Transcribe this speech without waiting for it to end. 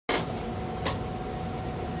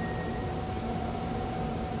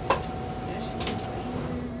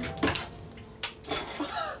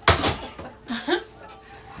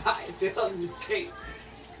Still shake.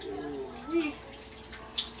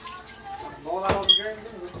 Ball out on the game.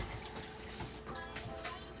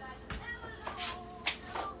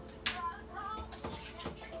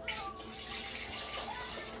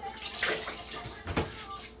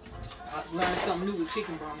 I learned something new with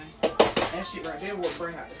chicken broth, man. That shit right there will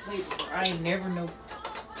bring out the flavor. I ain't never know.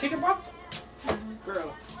 Chicken broth?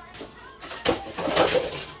 Girl.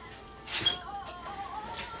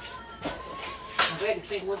 I'm glad this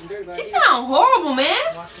thing wasn't dirty. She sound horrible, man.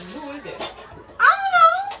 Who is it? I don't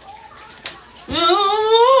know.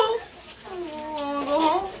 Go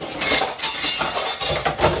home.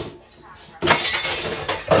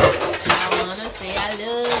 I wanna say I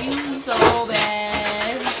love you so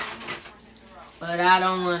bad, but I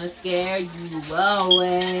don't wanna scare you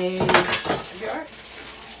away. You alright?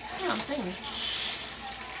 Yeah, I'm singing.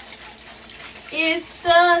 It's the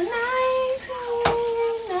 19.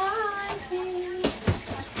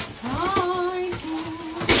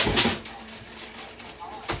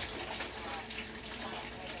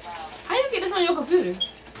 How you get this on your computer?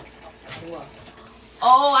 What?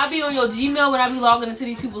 Oh, I be on your Gmail when I be logging into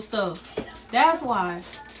these people's stuff. That's why.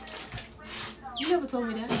 You never told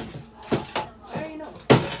me that. I already know.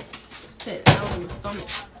 Set down on the stomach.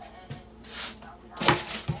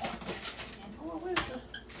 Oh, where's the...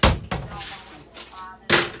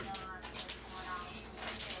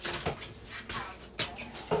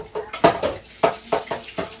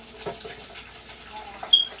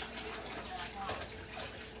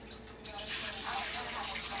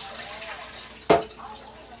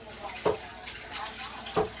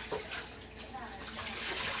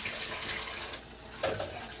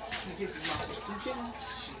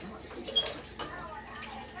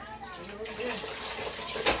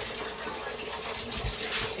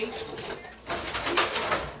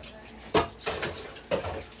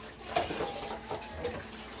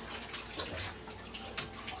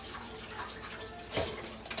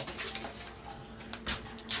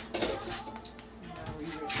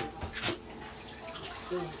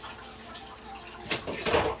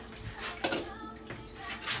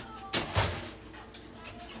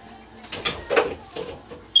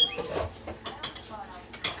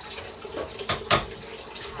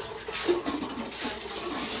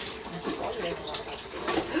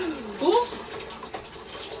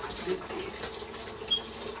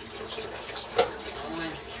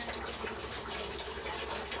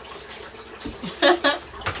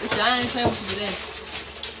 I ain't playing with you today.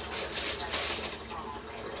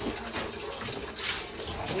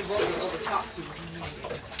 We broke it over top too.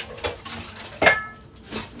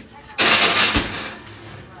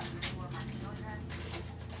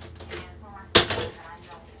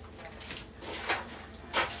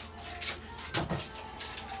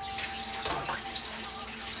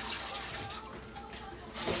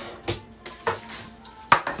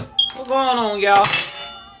 What's going on, y'all?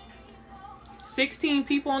 16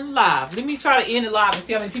 people on the live. Let me try to end the live and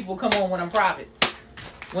see how many people come on when I'm private.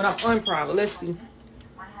 When I'm unprivate. Let's see.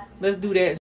 Let's do that.